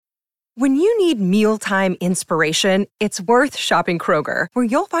When you need mealtime inspiration, it's worth shopping Kroger, where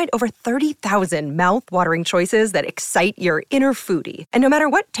you'll find over 30,000 mouth-watering choices that excite your inner foodie. And no matter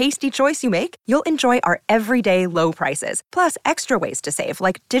what tasty choice you make, you'll enjoy our everyday low prices, plus extra ways to save,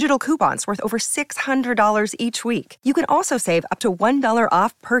 like digital coupons worth over $600 each week. You can also save up to $1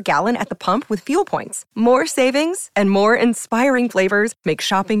 off per gallon at the pump with fuel points. More savings and more inspiring flavors make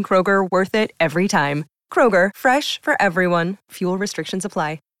shopping Kroger worth it every time. Kroger, fresh for everyone. Fuel restrictions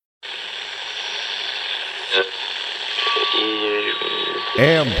apply.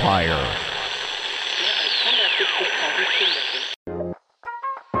 Empire.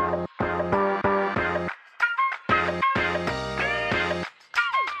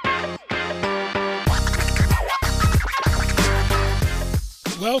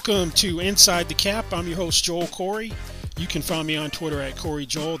 Welcome to Inside the Cap. I'm your host, Joel Corey. You can find me on Twitter at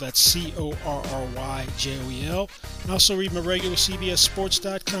CoreyJoel. That's CorryJoel. And also read my regular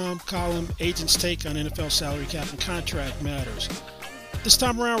CBSSports.com column, Agent's Take on NFL Salary Cap and Contract Matters. This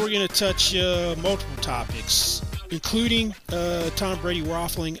time around, we're going to touch multiple topics, including Tom Brady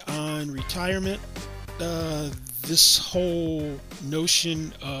waffling on retirement, this whole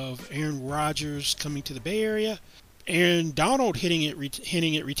notion of Aaron Rodgers coming to the Bay Area, Aaron Donald hinting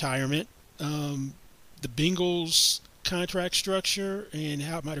at retirement, the Bengals contract structure and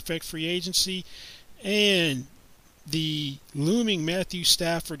how it might affect free agency, and the looming Matthew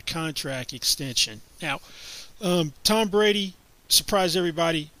Stafford contract extension. Now, Tom Brady surprised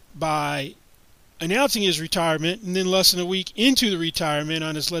everybody by announcing his retirement, and then less than a week into the retirement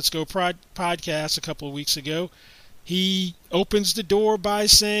on his Let's Go podcast a couple of weeks ago, he opens the door by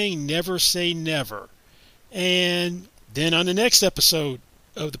saying, "Never say never." And then on the next episode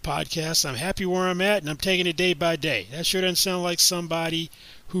of the podcast, I'm happy where I'm at and I'm taking it day by day. That sure doesn't sound like somebody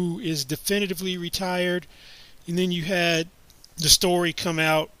who is definitively retired. And then you had the story come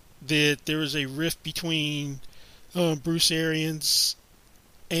out that there was a rift between Bruce Arians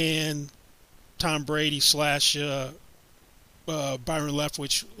and Tom Brady / Byron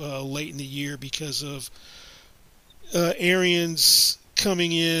Leftwich late in the year because of Arians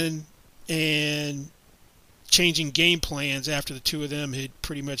coming in and changing game plans after the two of them had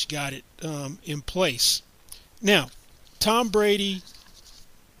pretty much got it in place. Now, Tom Brady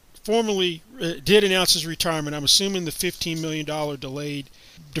formally did announce his retirement. I'm assuming the $15 million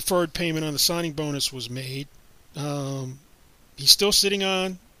deferred payment on the signing bonus was made. He's still sitting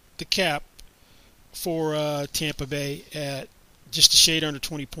on the cap for Tampa Bay at just a shade under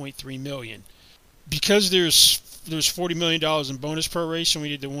 $20.3 million. Because there's $40 million in bonus proration, we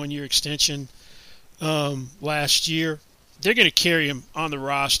did the one-year extension last year. They're going to carry him on the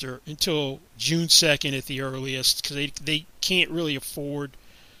roster until June 2nd at the earliest, because they can't really afford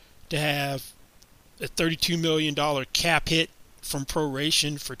to have a $32 million cap hit from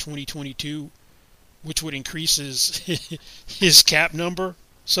proration for 2022, which would increase his cap number.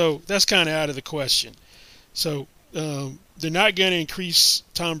 So that's kind of out of the question. So they're not going to increase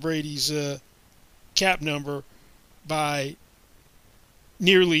Tom Brady's cap number by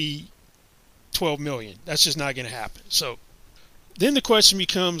nearly $12 million. That's just not going to happen. So then the question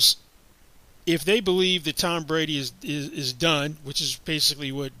becomes, if they believe that Tom Brady is done, which is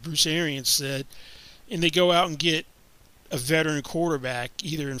basically what Bruce Arians said, and they go out and get a veteran quarterback,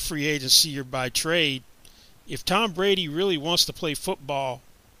 either in free agency or by trade, if Tom Brady really wants to play football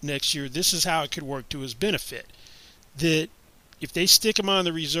next year, this is how it could work to his benefit. That if they stick him on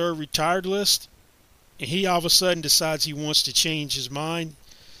the reserve retired list, and he all of a sudden decides he wants to change his mind,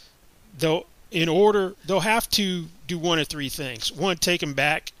 they'll have to do one of three things. One, take him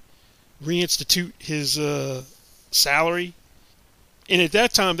back, reinstitute his salary, and at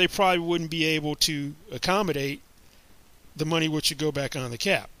that time they probably wouldn't be able to accommodate the money which would go back on the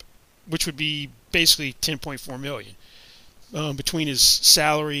cap, which would be basically $10.4 million between his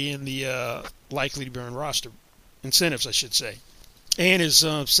salary and the likely to be on roster incentives, I should say, and his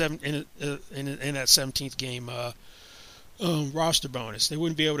in that 17th game roster bonus. They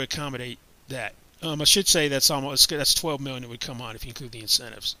wouldn't be able to accommodate that. I should say that's $12 million that would come on if you include the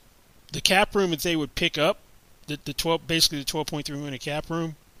incentives. The cap room that they would pick up, basically the $12.3 million cap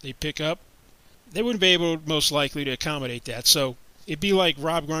room they pick up, they wouldn't be able most likely to accommodate that. So it'd be like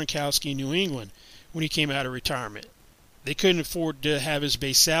Rob Gronkowski in New England when he came out of retirement. They couldn't afford to have his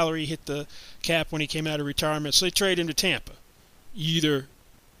base salary hit the cap when he came out of retirement, so they traded him to Tampa. You either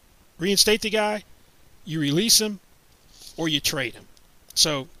reinstate the guy, you release him, or you trade him.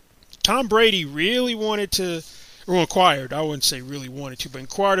 So Tom Brady really wanted to, or inquired, I wouldn't say really wanted to, but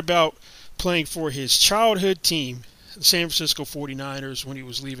inquired about playing for his childhood team, the San Francisco 49ers, when he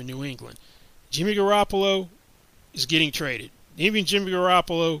was leaving New England. Jimmy Garoppolo is getting traded. Even Jimmy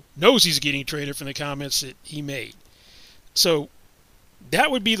Garoppolo knows he's getting traded from the comments that he made. So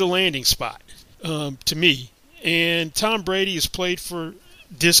that would be the landing spot to me. And Tom Brady has played for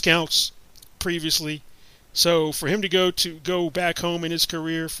discounts previously. So for him to go back home in his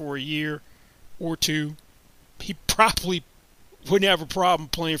career for a year or two, he probably wouldn't have a problem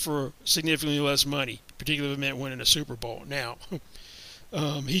playing for significantly less money, particularly if it meant winning a Super Bowl. Now,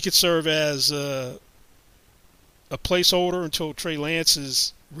 he could serve as a placeholder until Trey Lance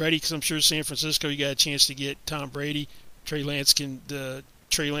is ready, because I'm sure San Francisco, you got a chance to get Tom Brady. The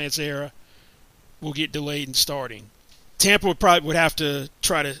Trey Lance era will get delayed in starting. Tampa would have to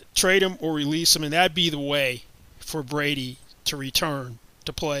try to trade him or release him, and that'd be the way for Brady to return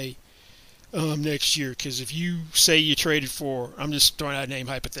to play next year. Because if you say you traded for, I'm just throwing out a name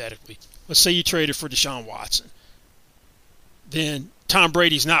hypothetically, let's say you traded for Deshaun Watson, then Tom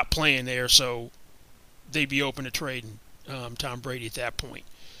Brady's not playing there, so they'd be open to trading Tom Brady at that point.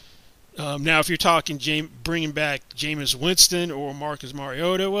 Now, if you're talking bringing back Jameis Winston or Marcus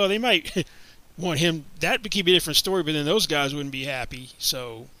Mariota, well, they might want him. That would keep a different story, but then those guys wouldn't be happy.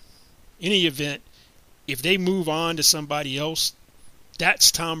 So, in any event, if they move on to somebody else,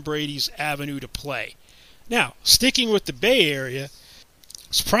 that's Tom Brady's avenue to play. Now, sticking with the Bay Area,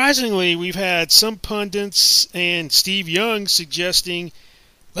 surprisingly, we've had some pundits and Steve Young suggesting,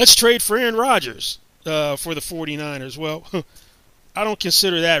 let's trade for Aaron Rodgers for the 49ers. Well, I don't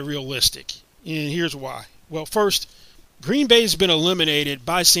consider that realistic, and here's why. Well, first, Green Bay's been eliminated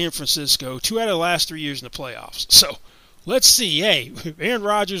by San Francisco 2 out of the last 3 years in the playoffs. So let's see. Hey, if Aaron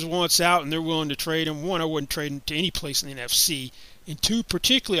Rodgers wants out and they're willing to trade him, one, I wouldn't trade him to any place in the NFC. And two,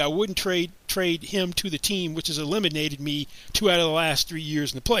 particularly, I wouldn't trade him to the team which has eliminated me 2 out of the last 3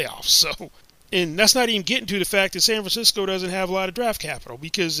 years in the playoffs. So, and that's not even getting to the fact that San Francisco doesn't have a lot of draft capital.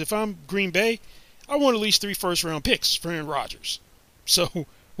 Because if I'm Green Bay, I want at least 3 first-round picks for Aaron Rodgers. So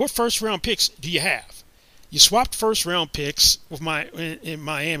what first-round picks do you have? You swapped first-round picks with in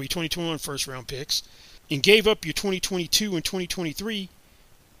Miami, 2021 first-round picks, and gave up your 2022 and 2023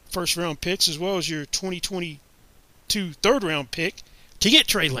 first-round picks, as well as your 2022 third-round pick to get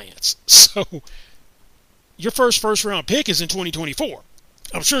Trey Lance. So your first-round pick is in 2024.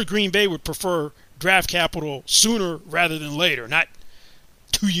 I'm sure Green Bay would prefer draft capital sooner rather than later, not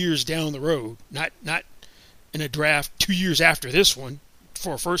 2 years down the road, not in a draft 2 years after this one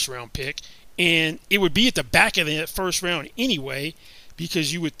for a first-round pick. And it would be at the back of the first round anyway,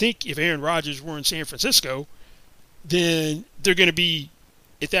 because you would think if Aaron Rodgers were in San Francisco, then they're going to be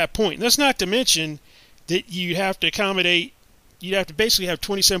at that point. And that's not to mention that you'd have to basically have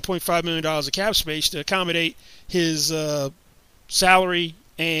 $27.5 million of cap space to accommodate his salary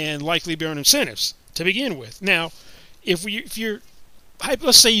and likely bearing incentives to begin with. Now,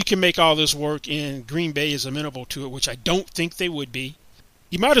 let's say you can make all this work and Green Bay is amenable to it, which I don't think they would be.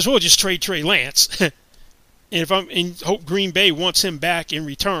 You might as well just trade Trey Lance. and hope Green Bay wants him back in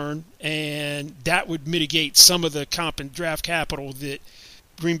return, and that would mitigate some of the comp and draft capital that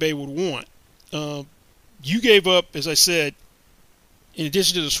Green Bay would want. You gave up, as I said, in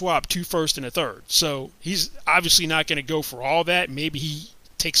addition to the swap, 2 first and a third. So he's obviously not going to go for all that. Maybe he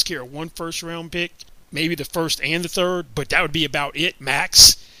takes care of 1 first-round pick, maybe the first and the third, but that would be about it,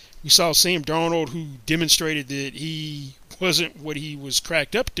 max. We saw Sam Darnold, who demonstrated that he wasn't what he was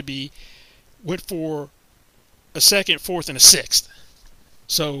cracked up to be, went for a 2nd, 4th, and a 6th.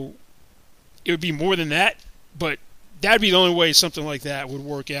 So it would be more than that, but that would be the only way something like that would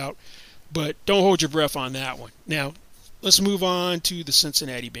work out. But don't hold your breath on that one. Now, let's move on to the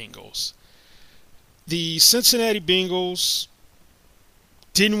Cincinnati Bengals. The Cincinnati Bengals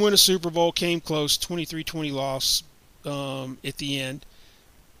didn't win a Super Bowl, came close, 23-20 loss at the end.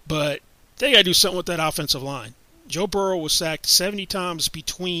 But they got to do something with that offensive line. Joe Burrow was sacked 70 times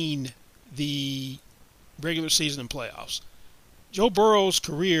between the regular season and playoffs. Joe Burrow's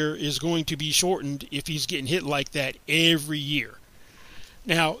career is going to be shortened if he's getting hit like that every year.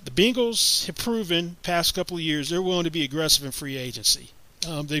 Now, the Bengals have proven past couple of years they're willing to be aggressive in free agency.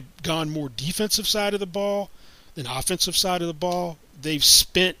 They've gone more defensive side of the ball than offensive side of the ball. They've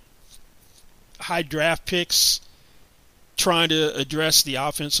spent high draft picks trying to address the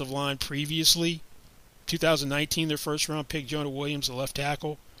offensive line previously. 2019, their first-round pick, Jonah Williams, the left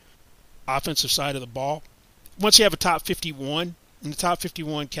tackle, offensive side of the ball. Once you have a top 51, and the top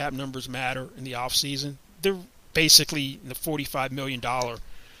 51 cap numbers matter in the offseason, they're basically in the $45 million, about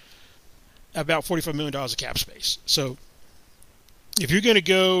 $45 million of cap space. So if you're going to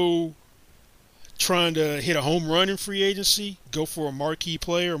go trying to hit a home run in free agency, go for a marquee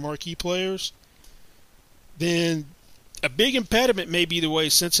player or marquee players, then a big impediment may be the way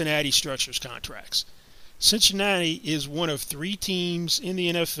Cincinnati structures contracts. Cincinnati is one of 3 teams in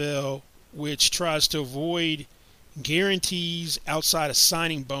the NFL which tries to avoid guarantees outside of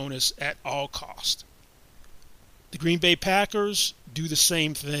signing bonus at all cost. The Green Bay Packers do the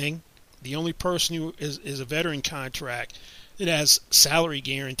same thing. The only person who is a veteran contract that has salary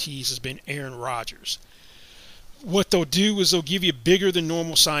guarantees has been Aaron Rodgers. What they'll do is they'll give you a bigger than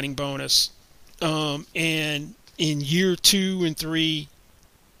normal signing bonus, and in year 2 and 3,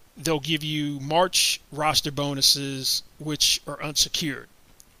 they'll give you March roster bonuses, which are unsecured.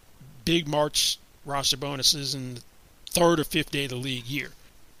 Big March roster bonuses in the 3rd or 5th day of the league year.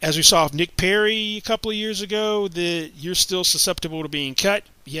 As we saw with Nick Perry a couple of years ago, that you're still susceptible to being cut.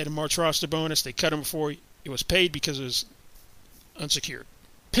 He had a March roster bonus. They cut him before it was paid because it was unsecured.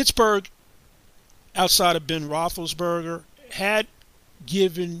 Pittsburgh, outside of Ben Roethlisberger, hadn't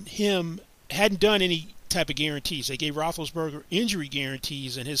done any type of guarantees. They gave Roethlisberger injury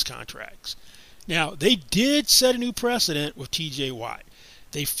guarantees in his contracts. Now, they did set a new precedent with T.J. Watt.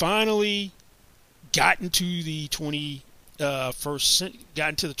 They finally got into the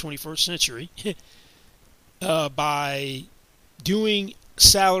 21st century by doing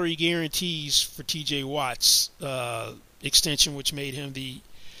salary guarantees for T.J. Watt's extension, which made him the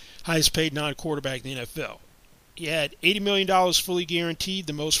highest paid non-quarterback in the NFL. He had $80 million fully guaranteed,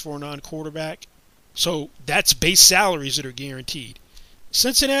 the most for a non-quarterback. So that's base salaries that are guaranteed.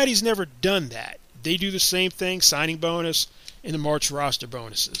 Cincinnati's never done that. They do the same thing, signing bonus and the March roster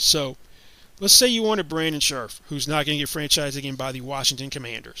bonuses. So let's say you wanted Brandon Scherff, who's not going to get franchised again by the Washington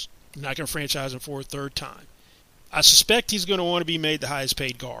Commanders. Not going to franchise him for a 3rd time. I suspect he's going to want to be made the highest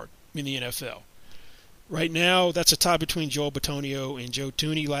paid guard in the NFL. Right now, that's a tie between Joel Bitonio and Joe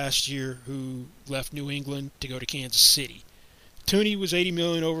Thuney last year, who left New England to go to Kansas City. Thuney was $80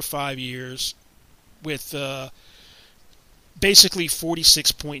 million over 5 years, with basically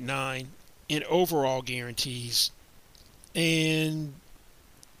 46.9 in overall guarantees, and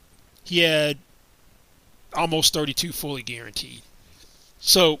he had almost 32 fully guaranteed.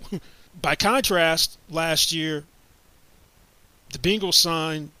 So, by contrast, last year, the Bengals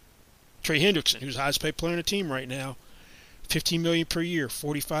signed Trey Hendrickson, who's the highest paid player on the team right now, $15 million per year,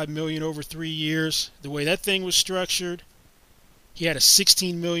 $45 million over 3 years. The way that thing was structured, he had a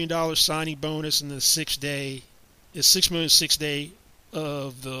 $16 million signing bonus in the 6th day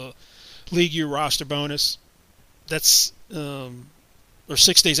of the league year roster bonus. That's or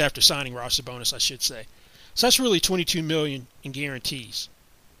 6 days after signing roster bonus, I should say. So that's really $22 million in guarantees.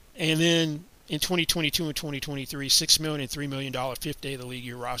 And then in 2022 and 2023, $6 million and $3 million 5th day of the league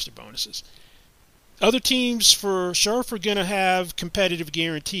year roster bonuses. Other teams for Scherff are going to have competitive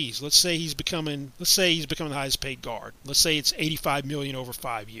guarantees. Let's say he's becoming the highest paid guard. Let's say it's $85 million over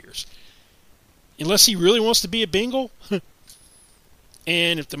 5 years. Unless he really wants to be a Bengal,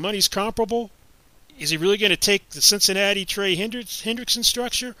 and if the money's comparable, is he really going to take the Cincinnati Trey Hendrickson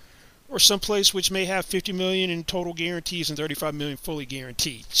structure, or someplace which may have $50 million in total guarantees and $35 million fully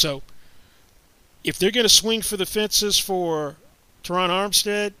guaranteed? So, if they're going to swing for the fences for Teron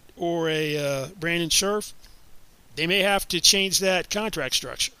Armstead or a Brandon Scherff, they may have to change that contract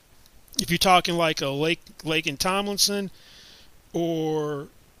structure. If you're talking like a Laken Tomlinson or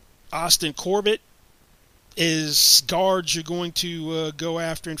Austin Corbett is guards you're going to go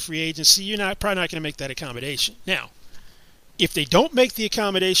after in free agency, you're probably not going to make that accommodation. Now, if they don't make the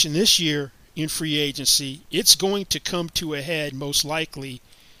accommodation this year in free agency, it's going to come to a head most likely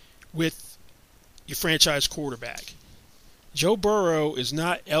with your franchise quarterback. Joe Burrow is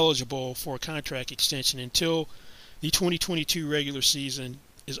not eligible for a contract extension until the 2022 regular season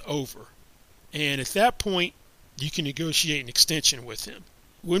is over. And at that point, you can negotiate an extension with him.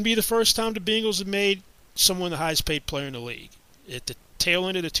 Wouldn't be the first time the Bengals have made someone the highest paid player in the league. At the tail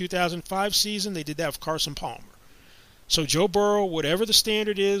end of the 2005 season, they did that with Carson Palmer. So Joe Burrow, whatever the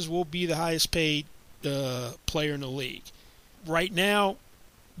standard is, will be the highest paid player in the league. Right now,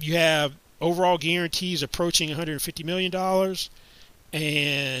 you have overall guarantees approaching $150 million,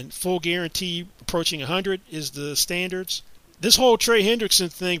 and full guarantee approaching $100 is the standards. This whole Trey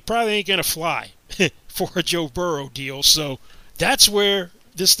Hendrickson thing probably ain't going to fly for a Joe Burrow deal. So that's where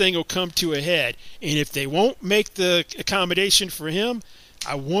this thing will come to a head. And if they won't make the accommodation for him,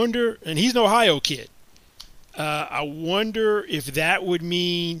 I wonder, and he's an Ohio kid, I wonder if that would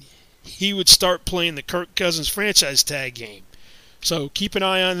mean he would start playing the Kirk Cousins franchise tag game. So keep an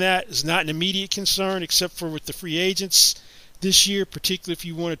eye on that. It's not an immediate concern except for with the free agents this year, particularly if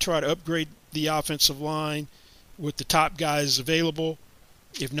you want to try to upgrade the offensive line with the top guys available.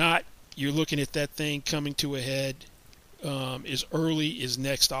 If not, you're looking at that thing coming to a head as early as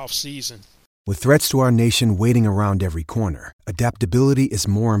next offseason. With threats to our nation waiting around every corner, adaptability is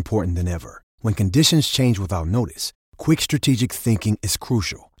more important than ever. When conditions change without notice, quick strategic thinking is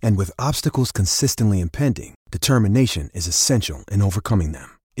crucial. And with obstacles consistently impending, determination is essential in overcoming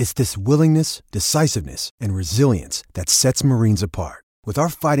them. It's this willingness, decisiveness, and resilience that sets Marines apart. With our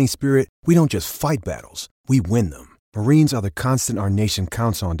fighting spirit, we don't just fight battles, we win them. Marines are the constant our nation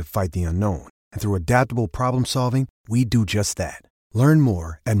counts on to fight the unknown. And through adaptable problem solving, we do just that. Learn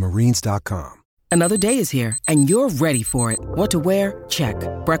more at marines.com. Another day is here, and you're ready for it. What to wear? Check.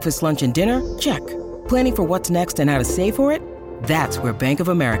 Breakfast, lunch, and dinner? Check. Planning for what's next and how to save for it? That's where Bank of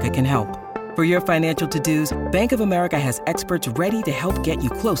America can help. For your financial to-dos, Bank of America has experts ready to help get you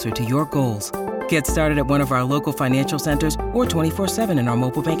closer to your goals. Get started at one of our local financial centers or 24/7 in our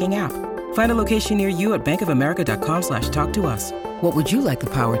mobile banking app. Find a location near you at bankofamerica.com/talktous. What would you like the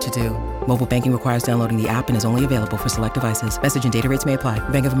power to do? Mobile banking requires downloading the app and is only available for select devices. Message and data rates may apply.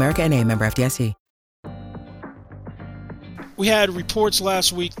 Bank of America N.A., member FDIC. We had reports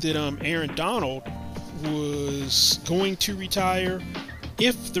last week that Aaron Donald was going to retire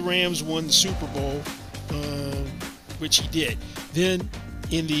if the Rams won the Super Bowl, which he did. Then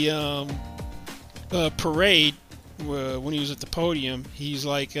in the parade, when he was at the podium, he's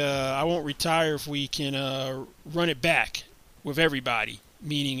like, I won't retire if we can run it back with everybody,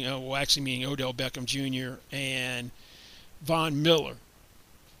 meaning Odell Beckham Jr. and Von Miller.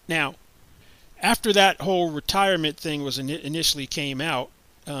 Now, after that whole retirement thing was initially came out,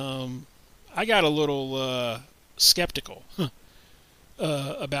 I got a little skeptical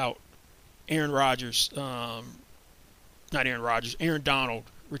about Aaron Donald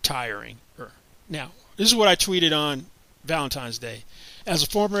retiring. Now, this is what I tweeted on Valentine's Day. As a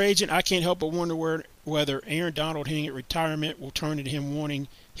former agent, I can't help but wonder whether Aaron Donald hitting at retirement will turn into him wanting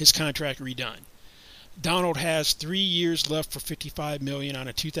his contract redone. Donald has 3 years left for $55 million on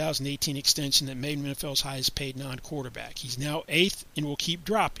a 2018 extension that made him NFL's highest paid non-quarterback. He's now 8th and will keep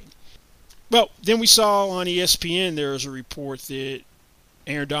dropping. Well, then we saw on ESPN there was a report that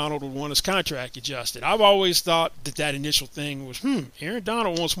Aaron Donald would want his contract adjusted. I've always thought that initial thing was, Aaron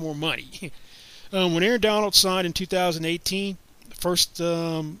Donald wants more money. When Aaron Donald signed in 2018, the first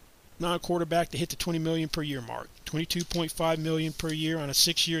non-quarterback to hit the $20 million per year mark, $22.5 million per year on a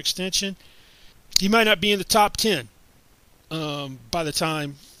 6-year extension, he might not be in the top 10 by the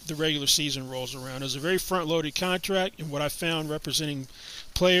time the regular season rolls around. It was a very front-loaded contract, and what I found representing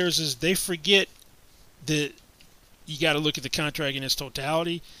players is they forget that you got to look at the contract in its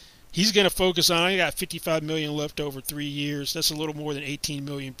totality. He's going to focus on, I got $55 million left over 3 years. That's a little more than $18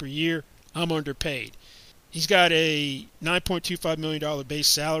 million per year. I'm underpaid. He's got a $9.25 million base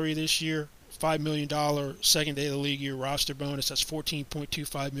salary this year, $5 million second day of the league year roster bonus. That's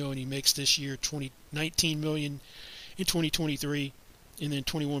 $14.25 million he makes this year, $19 million in 2023, and then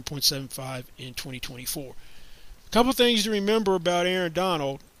 $21.75 in 2024. A couple things to remember about Aaron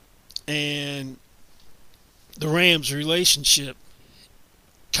Donald and the Rams' relationship.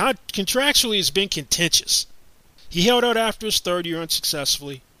 Contractually, it's been contentious. He held out after his third year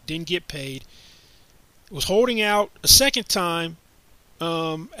unsuccessfully, didn't get paid, was holding out a second time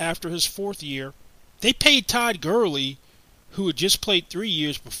after his fourth year. They paid Todd Gurley, who had just played 3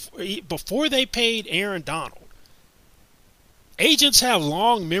 years before they paid Aaron Donald. Agents have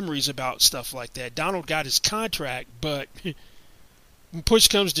long memories about stuff like that. Donald got his contract, but when push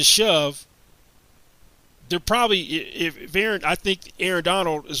comes to shove, they're probably, I think Aaron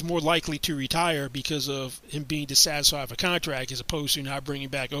Donald is more likely to retire because of him being dissatisfied with a contract as opposed to not bringing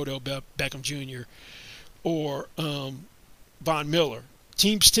back Odell Beckham Jr. or Von Miller.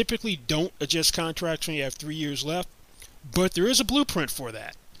 Teams typically don't adjust contracts when you have 3 years left, but there is a blueprint for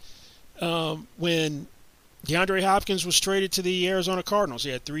that. When DeAndre Hopkins was traded to the Arizona Cardinals, he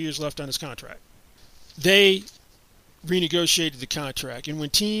had 3 years left on his contract. They renegotiated the contract, and when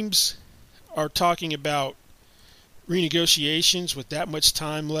teams are talking about renegotiations with that much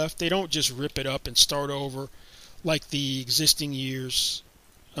time left, they don't just rip it up and start over like the existing years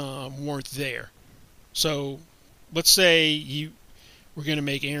weren't there. So let's say we're going to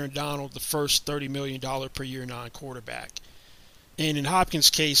make Aaron Donald the first $30 million per year non-quarterback. And in Hopkins'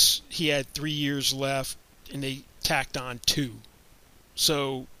 case, he had 3 years left, and they tacked on 2.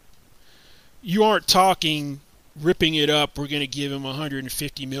 So you aren't talking ripping it up, we're going to give him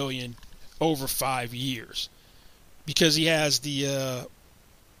 $150 million over 5 years, because he has the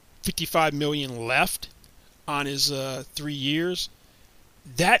 $55 million left on his 3 years.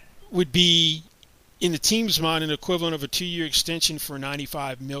 That would be, in the team's mind, an equivalent of a 2-year extension for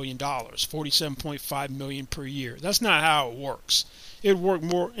 $95 million, $47.5 million per year. That's not how it works. It would work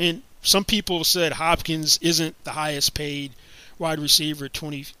more, and some people have said Hopkins isn't the highest paid wide receiver at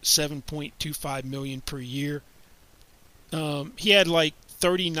 $27.25 million per year. He had like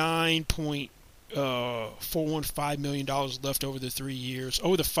 $39.415 million left over the 3 years.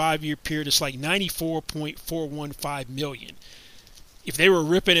 Over the 5-year period, it's like $94.415 million. If they were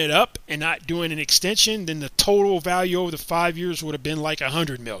ripping it up and not doing an extension, then the total value over the 5 years would have been like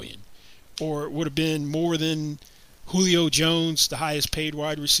 $100 million. Or it would have been more than Julio Jones, the highest paid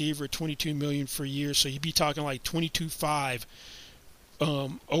wide receiver, at $22 million per year. So you'd be talking like $22.5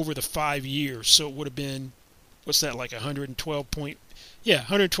 over the 5 years. So it would have been, what's that, like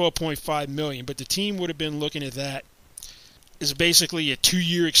 $112.5 million. But the team would have been looking at that as basically a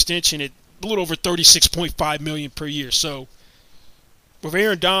 2-year extension at a little over $36.5 million per year. So with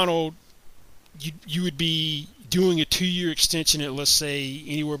Aaron Donald, you would be doing a 2-year extension at, let's say,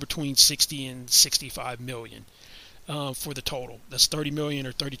 anywhere between $60 and $65 million for the total. That's $30 million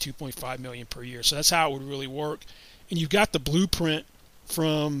or $32.5 million per year. So that's how it would really work. And you've got the blueprint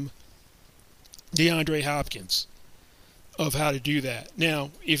from DeAndre Hopkins of how to do that.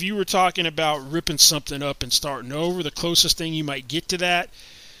 Now, if you were talking about ripping something up and starting over, the closest thing you might get to that,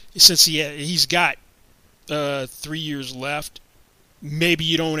 since he's got 3 years left, maybe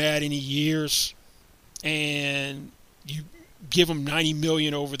you don't add any years and you give him $90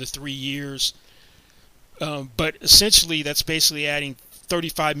 million over the 3 years. But essentially, that's basically adding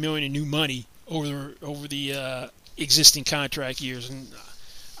 $35 million in new money over the existing contract years. And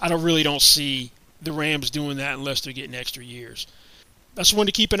I really don't see the Rams doing that unless they're getting extra years. That's one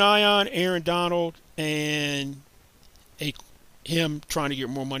to keep an eye on, Aaron Donald, and him trying to get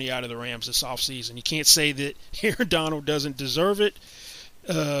more money out of the Rams this offseason. You can't say that Aaron Donald doesn't deserve it.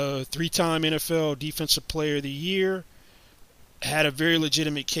 3-time NFL Defensive Player of the Year. Had a very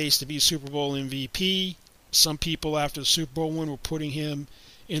legitimate case to be Super Bowl MVP. Some people after the Super Bowl win were putting him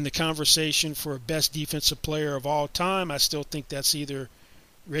in the conversation for best defensive player of all time. I still think that's either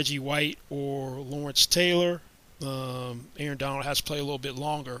Reggie White or Lawrence Taylor. Aaron Donald has to play a little bit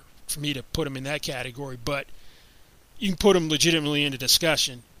longer for me to put him in that category, but you can put him legitimately into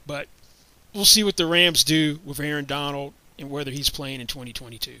discussion. But we'll see what the Rams do with Aaron Donald and whether he's playing in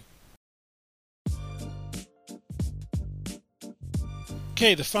 2022.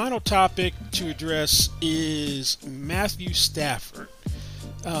 Okay, the final topic to address is Matthew Stafford.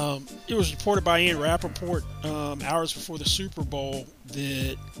 It was reported by Ian Rappaport hours before the Super Bowl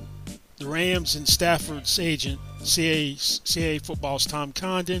that the Rams and Stafford's agent, CAA Football's Tom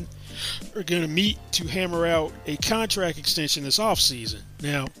Condon, are going to meet to hammer out a contract extension this offseason.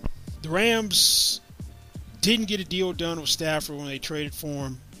 Now, the Rams didn't get a deal done with Stafford when they traded for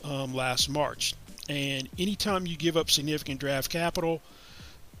him last March. And anytime you give up significant draft capital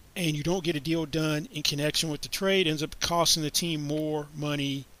and you don't get a deal done in connection with the trade, it ends up costing the team more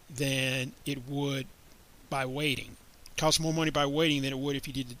money than it would by waiting. It costs more money by waiting than it would if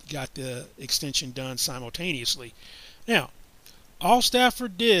you got the extension done simultaneously. Now, all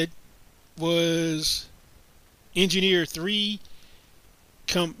Stafford did was engineer 3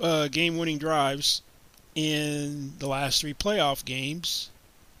 game-winning drives in the last 3 playoff games,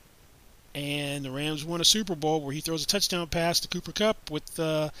 and the Rams won a Super Bowl where he throws a touchdown pass to Cooper Kupp with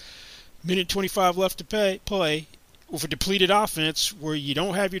minute 25 left to play with a depleted offense where you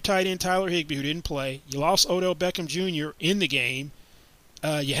don't have your tight end Tyler Higbee, who didn't play. You lost Odell Beckham Jr. in the game.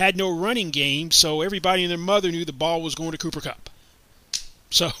 You had no running game, so everybody and their mother knew the ball was going to Cooper Kupp.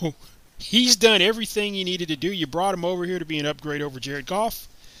 So he's done everything you needed to do. You brought him over here to be an upgrade over Jared Goff.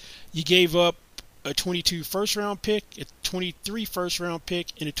 You gave up a 22 first-round pick, a 23 first-round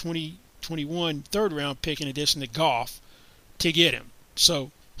pick, and a 2021 third-round pick in addition to Goff to get him.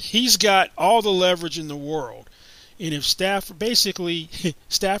 So he's got all the leverage in the world. And if Stafford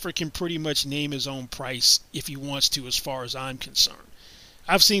can pretty much name his own price if he wants to, as far as I'm concerned.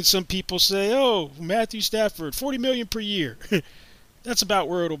 I've seen some people say, oh, Matthew Stafford, $40 million per year. That's about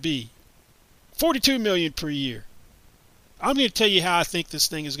where it'll be. $42 million per year. I'm going to tell you how I think this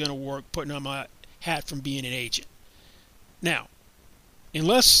thing is going to work, putting on my hat from being an agent. Now,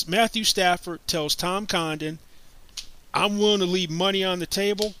 unless Matthew Stafford tells Tom Condon, I'm willing to leave money on the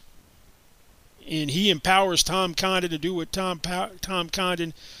table, and he empowers Tom Condon to do what Tom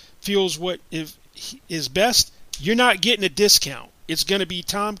Condon feels what is best, you're not getting a discount. It's going to be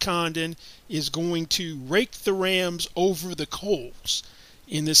Tom Condon is going to rake the Rams over the coals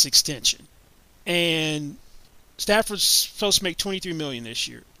in this extension. And Stafford's supposed to make $23 million this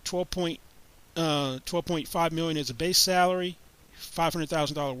year. $12.5 million as a base salary,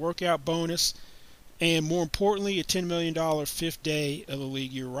 $500,000 workout bonus, and more importantly, a $10 million fifth day of the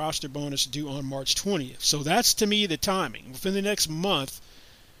league year roster bonus due on March 20th. So that's, to me, the timing. Within the next month,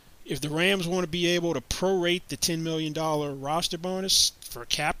 if the Rams want to be able to prorate the $10 million roster bonus for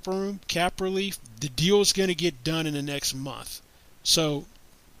cap room, cap relief, the deal is going to get done in the next month. So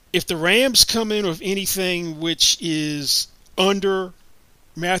if the Rams come in with anything which is under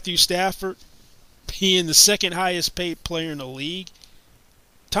Matthew Stafford being the second highest paid player in the league,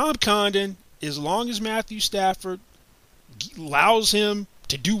 Tom Condon, as long as Matthew Stafford allows him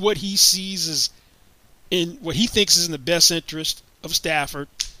to do what he sees as in what he thinks is in the best interest of Stafford,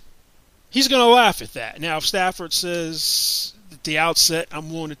 he's going to laugh at that. Now, if Stafford says at the outset,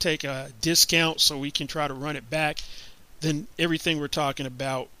 I'm willing to take a discount so we can try to run it back, then everything we're talking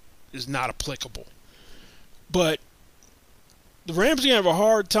about is not applicable. But the Rams are going to have a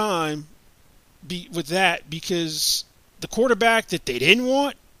hard time with that because the quarterback that they didn't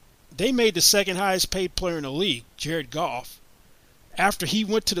want, they made the second highest paid player in the league, Jared Goff, after he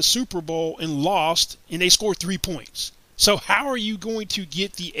went to the Super Bowl and lost, and they scored 3 points. So how are you going to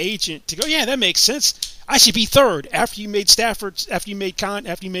get the agent to go, yeah, that makes sense. I should be third after you made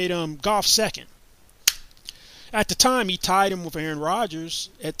Goff second. At the time, he tied him with Aaron Rodgers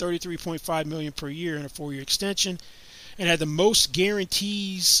at $33.5 million per year in a 4-year extension, and had the most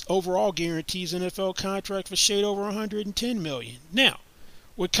guarantees, overall guarantees, NFL contract for shade over $110 million. Now,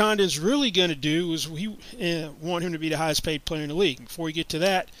 what Condon's really going to do is we want him to be the highest paid player in the league. Before we get to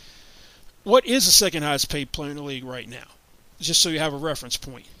that, what is the second highest paid player in the league right now? Just so you have a reference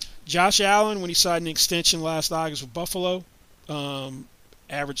point. Josh Allen, when he signed an extension last August with Buffalo,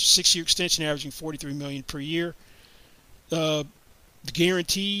 average 6-year extension, averaging $43 million per year. The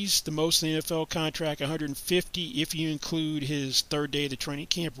guarantees, the most in the NFL contract, $150 if you include his third day of the training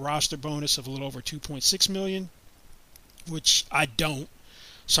camp roster bonus of a little over $2.6 million, which I don't.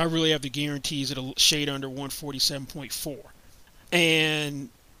 So I really have the guarantees at a shade under 147.4. And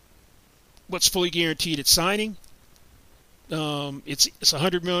what's fully guaranteed at signing? It's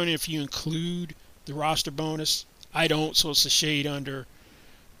 $100 million if you include the roster bonus. I don't, so it's a shade under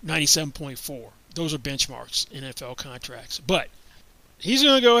 97.4. Those are benchmarks in NFL contracts. But he's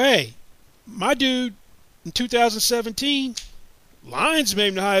going to go, hey, my dude in 2017, Lions made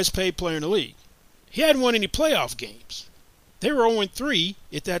him the highest paid player in the league. He hadn't won any playoff games. They were 0-3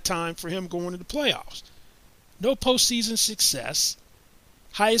 at that time for him going to the playoffs. No postseason success.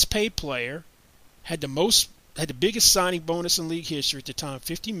 Highest paid player. Had the biggest signing bonus in league history at the time,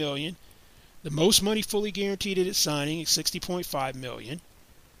 $50 million. The most money fully guaranteed at signing, $60.5 million.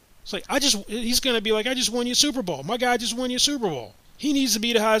 It's like he's going to be like, I just won you a Super Bowl. My guy just won you a Super Bowl. He needs to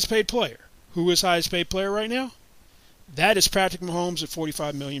be the highest paid player. Who is highest paid player right now? That is Patrick Mahomes at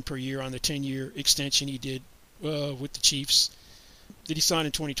 $45 million per year on the 10-year extension he did with the Chiefs that he signed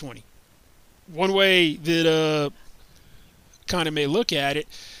in 2020. One way that kind of may look at it,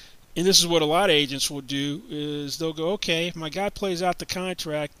 and this is what a lot of agents will do, is they'll go, okay, if my guy plays out the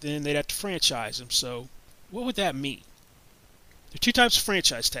contract, then they'd have to franchise him. So what would that mean? There are two types of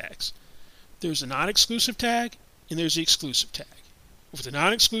franchise tags. There's a non-exclusive tag, and there's the exclusive tag. With the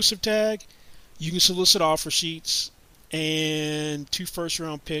non-exclusive tag, you can solicit offer sheets and 2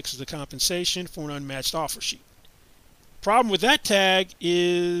 first-round picks as the compensation for an unmatched offer sheet. Problem with that tag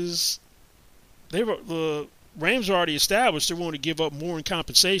is the Rams are already established they're willing to give up more in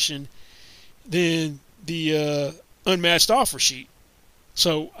compensation than the unmatched offer sheet.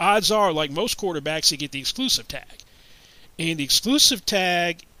 So odds are, like most quarterbacks, they get the exclusive tag. And the exclusive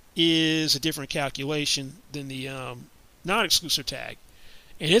tag is a different calculation than the non-exclusive tag.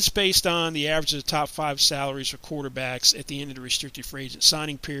 And it's based on the average of the top 5 salaries for quarterbacks at the end of the restricted free agent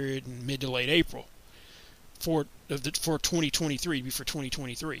signing period in mid to late April for 2023, for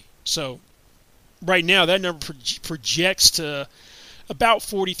 2023. So right now that number projects to about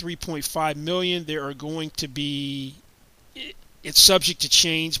 $43.5 million. There are going to be, it's subject to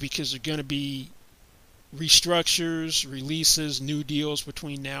change because there are going to be restructures, releases, new deals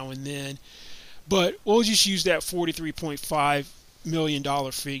between now and then. But we'll just use that $43.5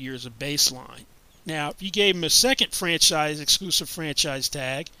 million figure as a baseline. Now, if you gave him a second exclusive franchise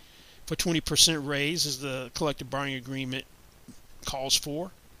tag for 20% raise, as the collective bargaining agreement calls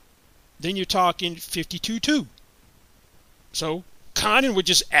for, then you're talking $52.2. So Condon would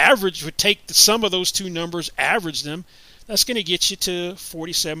take the sum of those two numbers, average them. That's going to get you to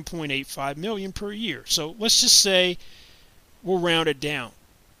 $47.85 million per year. So let's just say we'll round it down.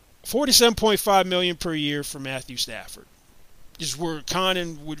 $47.5 million per year for Matthew Stafford is where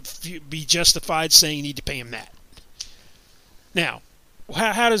Condon would be justified saying you need to pay him that. Now,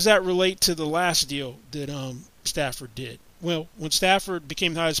 how does that relate to the last deal that Stafford did? Well, when Stafford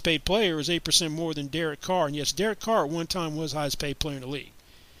became the highest paid player, it was 8% more than Derek Carr. And yes, Derek Carr at one time was the highest paid player in the league,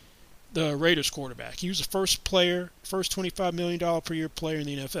 the Raiders quarterback. He was the first $25 million per year player in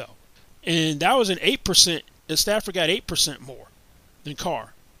the NFL. And that was an 8%. Stafford got 8% more than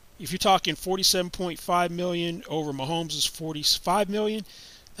Carr. If you're talking $47.5 million over Mahomes' $45 million,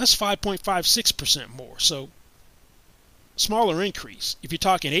 that's 5.56% more. So smaller increase. If you're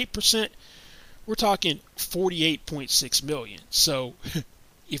talking 8%, we're talking $48.6 million. So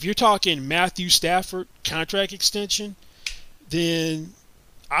if you're talking Matthew Stafford contract extension, then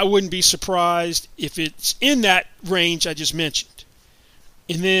I wouldn't be surprised if it's in that range I just mentioned.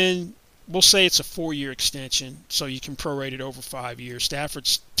 And then we'll say it's a 4-year extension, so you can prorate it over 5 years.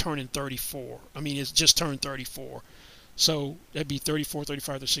 Stafford's turning 34. It's just turned 34. So that'd be 34,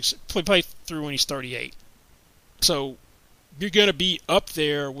 35, 36. Play through when he's 38. So you're going to be up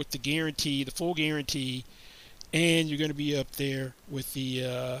there with the guarantee, the full guarantee, and you're going to be up there with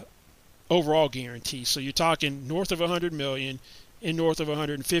the overall guarantee. So you're talking north of $100 million and north of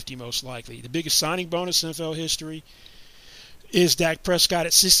 $150 most likely. The biggest signing bonus in NFL history is Dak Prescott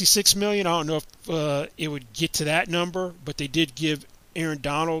at $66 million. I don't know if it would get to that number, but they did give Aaron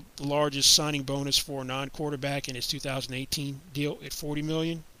Donald the largest signing bonus for a non-quarterback in his 2018 deal at $40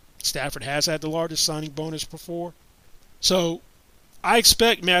 million. Stafford has had the largest signing bonus before. So I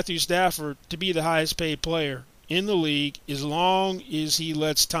expect Matthew Stafford to be the highest paid player in the league as long as he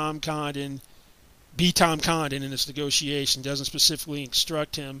lets Tom Condon be Tom Condon in this negotiation, doesn't specifically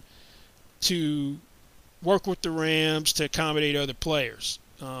instruct him to work with the Rams to accommodate other players.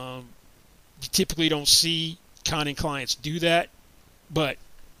 You typically don't see Condon clients do that, but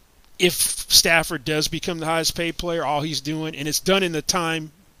if Stafford does become the highest paid player, all he's doing, and it's done in the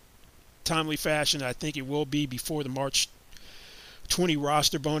timely fashion, I think it will be before the March 20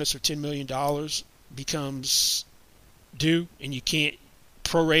 roster bonus or $10 million becomes due, and you can't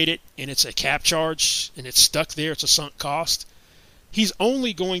prorate it, and it's a cap charge, and it's stuck there, it's a sunk cost. He's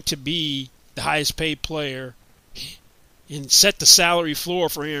only going to be the highest paid player and set the salary floor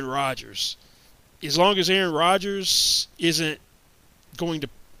for Aaron Rodgers. As long as Aaron Rodgers isn't going to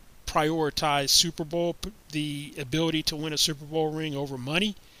prioritize Super Bowl, the ability to win a Super Bowl ring over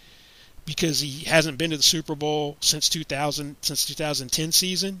money, because he hasn't been to the Super Bowl since 2010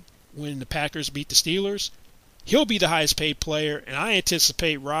 season when the Packers beat the Steelers, he'll be the highest paid player, and I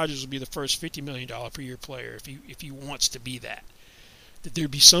anticipate Rodgers will be the first $50 million per year player if he wants to be that. That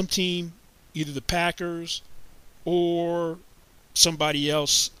there'd be some team, either the Packers or somebody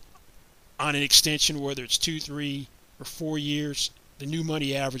else on an extension, whether it's 2, 3, or 4 years, the new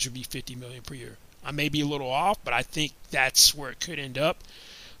money average would be $50 million per year. I may be a little off, but I think that's where it could end up.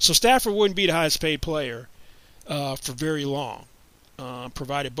 So Stafford wouldn't be the highest paid player for very long,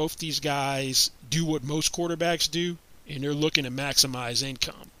 provided both these guys do what most quarterbacks do, and they're looking to maximize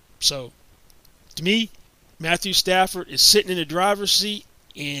income. So to me, Matthew Stafford is sitting in the driver's seat,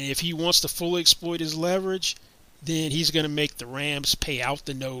 and if he wants to fully exploit his leverage, then he's going to make the Rams pay out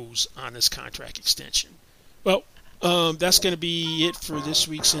the nose on this contract extension. Well, that's going to be it for this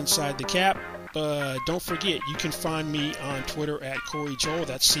week's Inside the Cap. Don't forget, you can find me on Twitter at Corey Joel.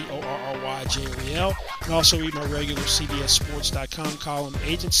 That's CORRYJOEL. And also read my regular CBSSports.com column,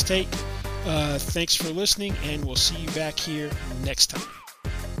 Agents Take. Thanks for listening, and we'll see you back here next time.